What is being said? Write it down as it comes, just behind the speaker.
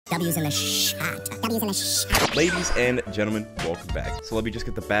W's in the shot. W's in the shot. Ladies and gentlemen, welcome back. So let me just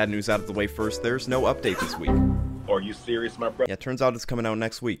get the bad news out of the way first. There's no update this week. Are you serious, my brother? Yeah, turns out it's coming out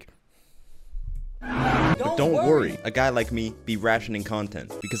next week. But don't worry, a guy like me be rationing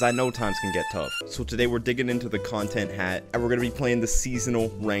content, because I know times can get tough. So today we're digging into the content hat, and we're going to be playing the seasonal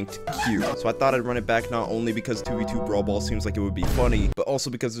ranked queue. So I thought I'd run it back not only because 2v2 Brawlball seems like it would be funny, but also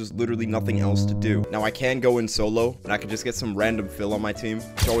because there's literally nothing else to do. Now I can go in solo, and I can just get some random fill on my team,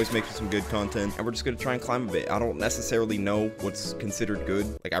 which always makes for some good content, and we're just going to try and climb a bit. I don't necessarily know what's considered good.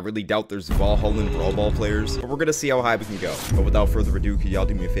 Like, I really doubt there's Brawlhalla and Brawlball players, but we're going to see how high we can go. But without further ado, could y'all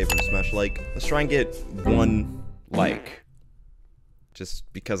do me a favor and smash like? Let's try and get one like, just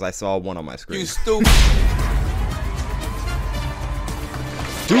because I saw one on my screen. You stupid.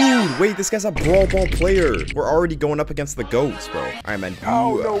 Dude, wait, this guy's a Brawlball player. We're already going up against the GOATs, bro. All right, man. I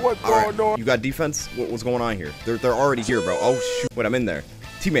don't know what's going on. You got defense? What's going on here? They're already here, bro. Oh, shoot. Wait, I'm in there.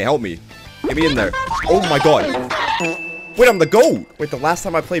 Teammate, help me. Get me in there. Oh, my God. Wait, I'm the GOAT. Wait, the last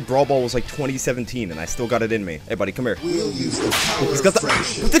time I played Brawlball was like 2017, and I still got it in me. Hey, buddy, come here. He's got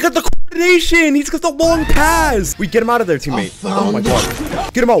the coordination. He's got the long pass. We get him out of there, teammate. Oh, my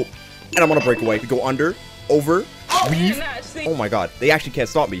God. Get him out. And I'm gonna break away. We go under, over, weave. Oh, my God. They actually can't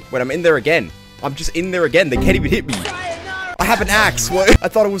stop me. Wait, I'm in there again. I'm just in there again. They can't even hit me. I have an axe. What? I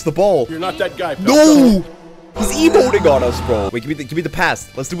thought it was the ball. You're not that guy, pal. No! He's emoting on us, bro. Wait, give me the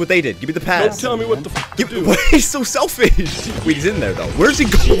pass. Let's do what they did. Give me the pass. Don't tell me what the f to do. Wait, he's so selfish. Wait, he's in there, though. Where's he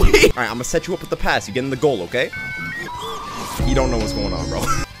going? All right, I'm gonna set you up with the pass. You get in the goal, okay? You don't know what's going on, bro.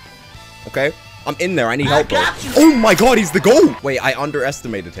 Okay? I'm in there. I need help, bro. Oh, my God, he's the goal. Wait, I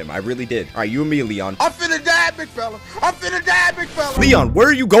underestimated him. I really did. All right, you and me, Leon. I'm finna die, big fella. I'm finna die, big fella. Leon, where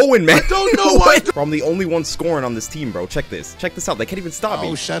are you going, man? I don't know what. Bro, I'm the only one scoring on this team, bro. Check this. Check this out. They can't even stop me.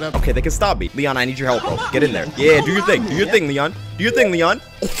 Oh, shut up. Okay, they can stop me. Leon, I need your help, bro. Get in there. Yeah, do your thing. Do your thing, Leon. Do your thing, Leon.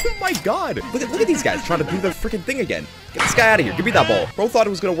 Oh, my God. Look at these guys trying to do their freaking thing again. Get this guy out of here. Give me that ball. Bro thought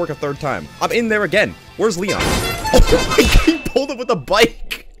it was going to work a third time. I'm in there again. Where's Leon? Oh, my God. He pulled it with a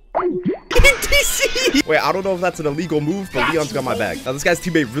bike. Wait, I don't know if that's an illegal move, but Leon's got my back. Now, this guy's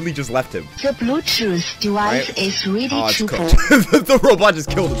teammate really just left him. The Bluetooth device is ready to go. The robot just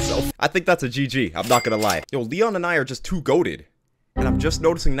killed himself. I think that's a GG. I'm not gonna lie. Yo, Leon and I are just too goated. And I'm just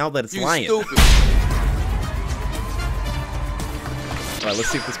noticing now that it's Lion. Stupid. Alright, let's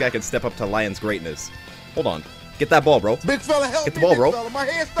see if this guy can step up to Lion's greatness. Hold on. Get that ball, bro. Big fella, help Get the me, ball, big bro. fella. My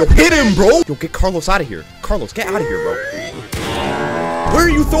hand's Yo, stuck. hit him, bro. Yo, get Carlos out of here. Carlos, get out of here, bro. Where are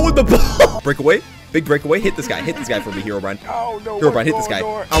you throwing the ball? Breakaway. Big breakaway. Hit this guy. Hit this guy for me, Hero Brian. Oh, no. Hero Brian, hit this guy.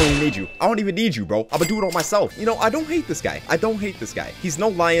 I don't even need you. I don't even need you, bro. I'm gonna do it all myself. You know, I don't hate this guy. I don't hate this guy. He's no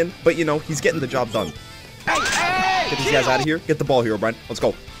Lion, but you know, he's getting the job done. Get these guys out of here. Get the ball, Hero Brian. Let's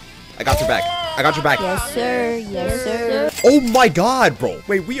go. I got your back. I got your back. Yes, sir. Yes, sir. Oh my God, bro.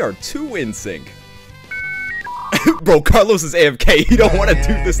 Wait, we are too in sync. Bro, Carlos is AFK. He don't want to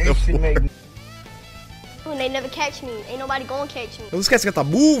do this no more. They never catch me. Ain't nobody gonna catch me. Yo, this guy's got the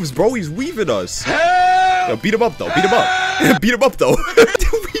moves, bro. He's weaving us. Yo, beat him up, though. Beat him up. Beat him up, though.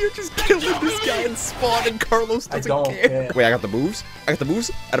 We are just killing this guy in spawn, and Carlos doesn't care. Wait, I got the moves. I got the moves.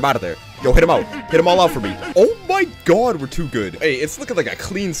 And I'm out of there. Yo, hit him out. Hit him all out for me. Oh, my God. We're too good. Hey, it's looking like a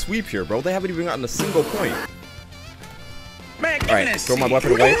clean sweep here, bro. They haven't even gotten a single point. Man, all right, throw my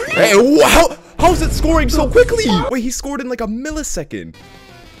weapon away. Hey, wow. How's it scoring so quickly? Wait, he scored in like a millisecond.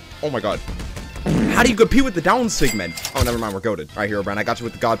 Oh, my God. How do you compete with the down segment? Oh, never mind. We're goated. All right, Hero Brian. I got you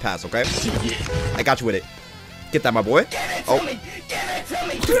with the God pass, okay? I got you with it. Get that, my boy. Oh.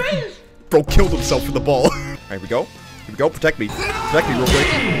 Bro killed himself for the ball. All right, here we go. Here we go. Protect me. Protect me real quick.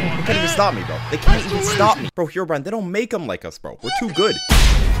 They can't even stop me, bro. They can't even stop me. Bro, Hero Brian, they don't make them like us, bro. We're too good.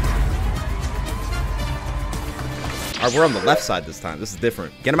 All right, we're on the left side this time. This is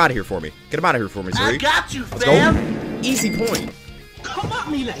different. Get him out of here for me. Get him out of here for me, Siri. I got you, Let's fam. go. Easy point. Come at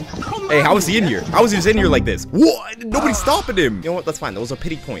me, then. Hey, how is he in here? How is he just in here like this? What? Nobody's stopping him. You know what? That's fine. That was a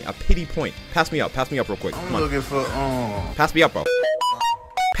pity point. A pity point. Pass me up. Pass me up real quick. Come on. Looking for, Pass me up, bro.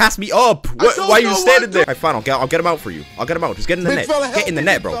 Pass me up. What, why are you standing there? All right, fine. I'll get him out for you. I'll get him out. Just get in the net. Get in the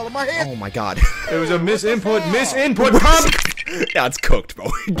net, bro. Oh, my God. It was a misinput. Yeah, it's cooked, bro.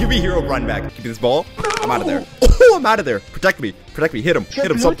 Give me Hero Run back. Give me this ball. I'm out of there. Oh, I'm out of there. Protect me. Protect me. Hit him.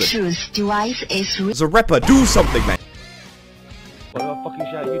 Hit him something. Bluetooth device is Zarepa, do something, man. What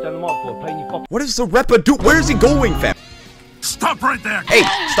does Zarepa do? Where is he going, fam? Stop right there. Hey,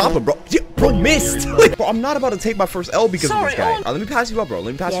 stop him, bro. Yeah, bro, missed. Bro, I'm not about to take my first L because of this guy. All right, let me pass you up, bro.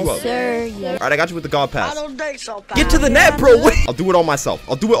 Let me pass you up. sir. Yes. All right, I got you with the God pass. I don't think so, pal. Get to the net, bro. Wait. I'll do it all myself.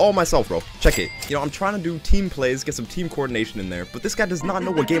 I'll do it all myself, bro. Check it. You know, I'm trying to do team plays, get some team coordination in there, but this guy does not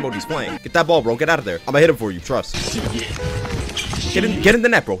know what game mode he's playing. Get that ball, bro. Get out of there. I'm gonna hit him for you. Trust. Get in the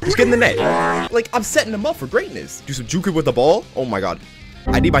net, bro. Just get in the net. Like, I'm setting him up for greatness. Do some juke with the ball. Oh my god.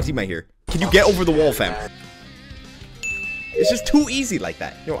 I need my teammate here. Can you get over the wall, fam? It's just too easy like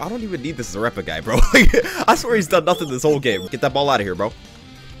that. Yo, I don't even need this Zareppa guy, bro. I swear he's done nothing this whole game. Get that ball out of here, bro.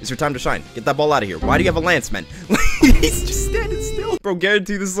 It's your time to shine. Get that ball out of here. Why do you have a lance, man? He's just standing still. Bro,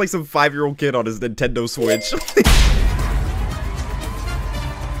 guarantee this is like some 5-year-old kid on his Nintendo Switch.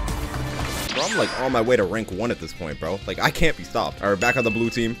 Bro, I'm like on my way to rank 1 at this point, bro. Like, I can't be stopped. All right, back on the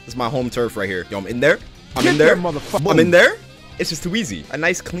blue team. This is my home turf right here. Yo, I'm in there. I'm in there. I'm in there. It's just too easy. A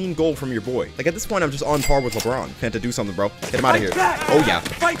nice clean goal from your boy. Like, at this point, I'm just on par with LeBron. Fanta, do something, bro. Get him out of here. Oh, yeah.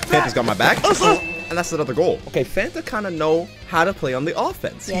 Fanta's got my back. And that's another goal. Okay, Fanta kind of know how to play on the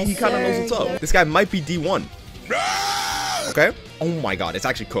offense. Yes, he kind of knows what's up. yes. This guy might be D1. Okay? Oh my god, it's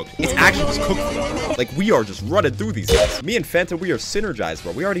actually cooked. It's actually just cooked for me. Like, we are just running through these guys. Me and Fanta, we are synergized,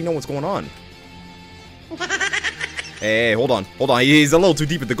 bro. We already know what's going on. Hey, hold on. Hold on. He's a little too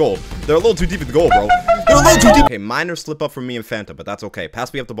deep at the goal. They're a little too deep at the goal, bro. They're a little too deep. Okay, minor slip up from me and Fanta, but that's okay.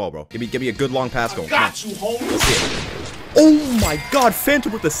 Pass me up the ball, bro. Give me a good long pass going. Got you, homie. Let's see it. Oh my god,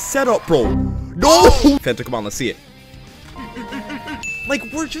 Fanta with the setup, bro. No! Fanta, come on, let's see it. Like,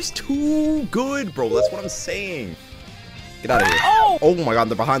 we're just too good, bro. That's what I'm saying. Get out of here. Oh my god,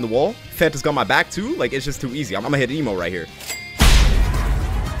 they're behind the wall. Fanta's got my back, too. Like, it's just too easy. I'm gonna hit emo right here.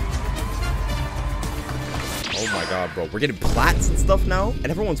 Oh my god, bro. We're getting plats and stuff now. And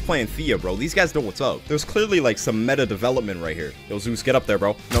everyone's playing Thea, bro. These guys know what's up. There's clearly, like, some meta development right here. Yo, Zeus, get up there,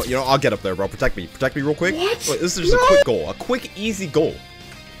 bro. No, you know, I'll get up there, bro. Protect me. Protect me real quick. Wait, this is just a quick goal. A quick, easy goal.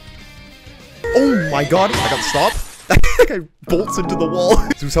 Oh my god. I got stopped. That guy bolts into the wall.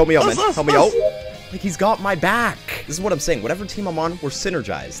 Zeus, help me out, man. Help me out. Like, he's got my back. This is what I'm saying. Whatever team I'm on, we're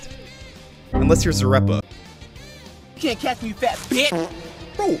synergized. Unless you're Zareppa. You can't catch me, you fat bitch.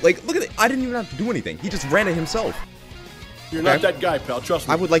 Bro, like, look at it. I didn't even have to do anything. He just ran it himself. You're not that guy, pal. Trust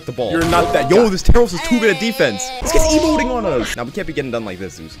me. I would like the ball. You're not that Yo, guy. this Terros is too good at defense. This guy's emoting on us. Now, we can't be getting done like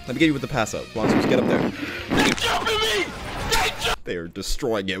this, Zeus. Let me get you with the pass up. Come on, Zeus, get up there. They are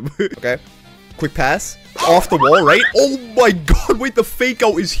destroying him. Okay. Quick pass. Off the wall, right? Oh my god, wait, the fake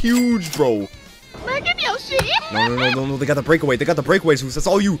out is huge, bro. Man, give me your shit. No, they got the breakaway. They got the breakaway, Zeus. That's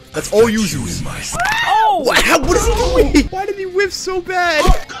all you. That's all you, Zeus. Oh! What is he doing? Why did he whiff so bad?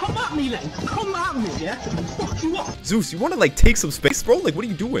 Oh, come at me, then. Come at me, yeah? Fuck you up. Zeus, you want to, like, take some space, bro? Like, what are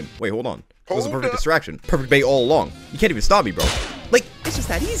you doing? Wait, hold on. That was a perfect distraction. Perfect bait all along. You can't even stop me, bro. Like, it's just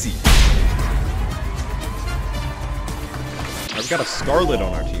that easy. I've got a Scarlet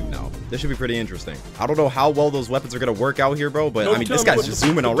on our team now. This should be pretty interesting. I don't know how well those weapons are gonna work out here, bro, but I mean, this guy's just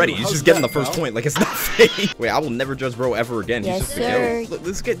zooming already. He's just getting the first point like it's nothing. Wait, I will never judge bro ever again. He's just Yes, Look,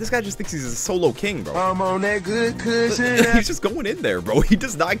 this guy just thinks he's a solo king, bro. I'm on that good cushion. He's just going in there, bro. He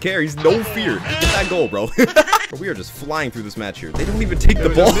does not care. He's no fear. Get that goal, bro. Bro, we are just flying through this match here. They don't even take the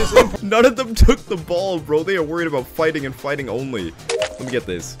ball. None of them took the ball, bro. They are worried about fighting and fighting only. Let me get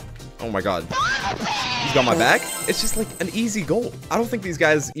this. Oh my god. He's got my back. It's just like an easy goal. I don't think these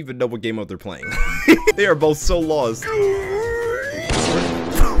guys even know what game mode they're playing. They are both so lost.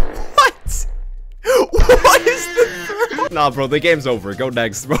 What? What is this? Nah, bro, the game's over. Go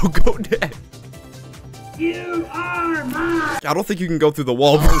next, bro. Go next. You are mine. I don't think you can go through the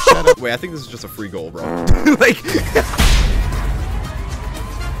wall, bro. Shut up. Wait, I think this is just a free goal, bro. Like...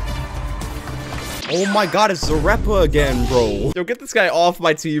 Oh my god, it's Zareppa again, bro. Yo, get this guy off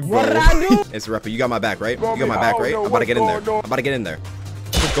my team, bro. What did I do? It's Zareppa. You got my back, right? You got my back, right? I'm about to get in there. I'm about to get in there.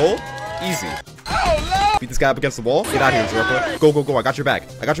 Quick goal. Easy. Beat this guy up against the wall. Get out of here, Zareppa. Go, go, go. I got your back.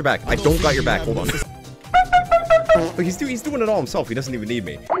 I got your back. I don't got your back. Hold on. Look, he's doing it all himself. He doesn't even need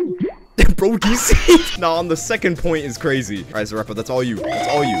me. Bro, do you see? Nah, on the second point is crazy. All right, Zareppa, that's all you. That's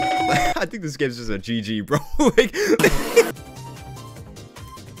all you. I think this game's just a GG, bro. Like...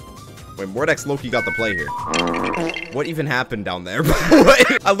 Wait, Mordex Loki got the play here. What even happened down there, bro?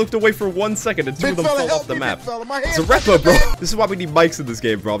 I looked away for 1 second and two of them fell off the map. Zareppa, bro. This is why we need mics in this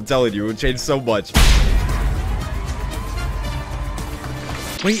game, bro. I'm telling you, it would change so much.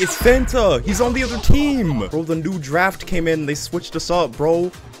 Wait, it's Fanta. He's on the other team. Bro, the new draft came in. They switched us up,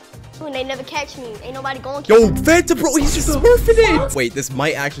 bro. And they never catch me. Ain't nobody going to catch Yo, me. Fanta, bro, he's just smurfing it. Wait, this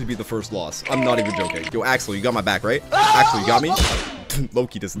might actually be the first loss. I'm not even joking. Yo, Axel, you got my back, right? Axel, you got me?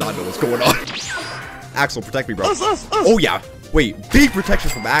 Loki does not know what's going on. Axel, protect me, bro. Oh, yeah. Wait, big protection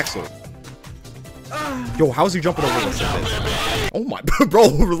from Axel. Yo, how's he jumping over this? Oh, my. Bro,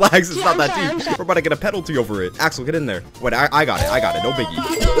 relax. It's not that deep. We're about to get a penalty over it. Axel, get in there. Wait, I got it. I got it. No biggie.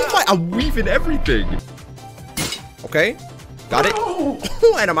 Oh, my. I'm weaving everything. Okay. Got it.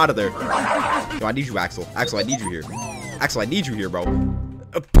 And I'm out of there. Yo, I need you, Axel. Axel, I need you here. Axel, I need you here, bro.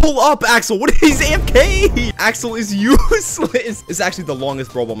 Pull up, Axel. What? He's AFK. Axel is useless. It's actually the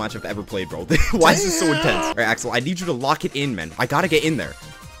longest Brawlball match I've ever played, bro. Why is this so intense? All right, Axel, I need you to lock it in, man. I gotta get in there.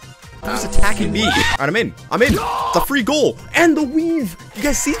 Who's attacking me? All right, I'm in. It's a free goal. And the weave. You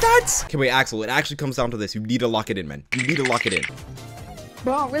guys see that? Okay, wait, Axel. It actually comes down to this. You need to lock it in, man. You need to lock it in.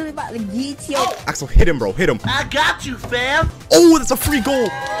 Bro, I'm really about to get you. Axel, hit him, bro. Hit him. I got you, fam. Oh, that's a free goal.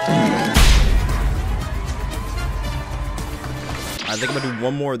 I think I'm gonna do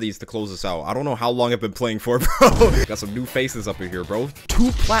one more of these to close this out. I don't know how long I've been playing for, bro. Got some new faces up in here, bro.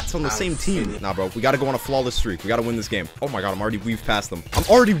 2 plats on the same team. Nah, bro, we gotta go on a flawless streak. We gotta win this game. Oh my god, I'm already weaved past them.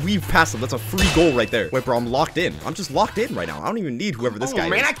 That's a free goal right there. Wait, bro, I'm locked in. I'm just locked in right now. I don't even need whoever this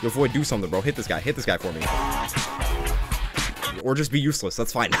guy is. Yo, Void, do something, bro. Hit this guy for me. Or just be useless.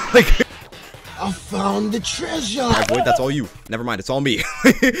 That's fine. Like, I found the treasure. all right, Void, that's all you. Never mind, it's all me.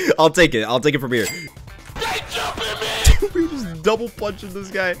 I'll take it. I'll take it from here. We just double punching this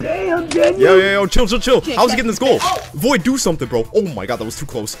guy. Yo, chill. How's he getting this goal? Void, do something, bro. Oh my god, that was too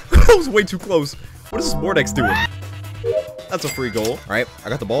close. That was way too close. What is this Mordex doing? That's a free goal. All right, I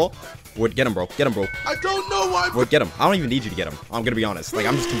got the ball. Void, get him, bro. Get him, bro. I don't know why. Void, get him. I don't even need you to get him. I'm gonna be honest. Like,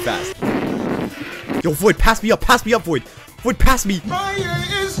 I'm just too fast. Yo, Void, pass me up, Void. Void, pass me.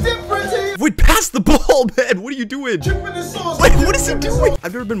 Void, pass the ball, man. What are you doing? Wait, what is he doing?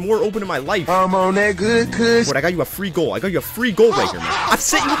 I've never been more open in my life. I'm on that good cuz. Void, I got you a free goal. right here, man. I've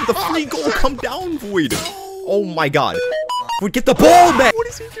set you up with a free goal. Come down, Void. Oh my god. Void, get the ball, man. What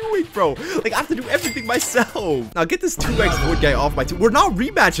is he doing, bro? Like, I have to do everything myself. Now, get this 2x Void guy off my team. We're not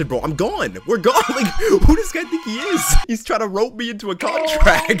rematching, bro. I'm gone. We're gone. Like, who does this guy think he is? He's trying to rope me into a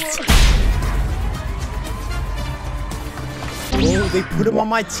contract. Oh, they put him on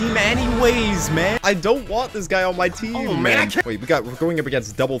my team anyways, man. I don't want this guy on my team, man. Wait, we're going up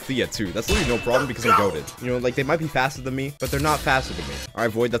against double Thea, too. That's literally no problem because I'm goated. You know, like, they might be faster than me, but they're not faster than me. All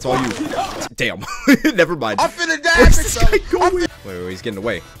right, Void, that's all you. Damn. Never mind. I'm finna die. Where's this guy going? Wait, he's getting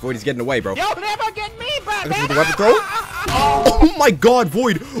away. Void, he's getting away, bro. You'll never get me back. The weapon throw? Oh my god,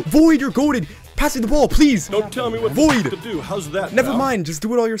 Void. Void, you're goated. Pass me the ball, please. Don't tell me what Void to do. How's that? Never mind. Just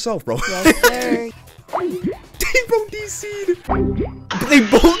do it all yourself, bro. Yes, sir. They both DC'd. They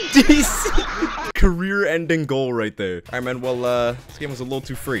both DC'd. Career-ending goal right there. All right, man. Well, this game was a little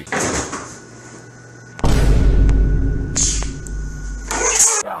too free.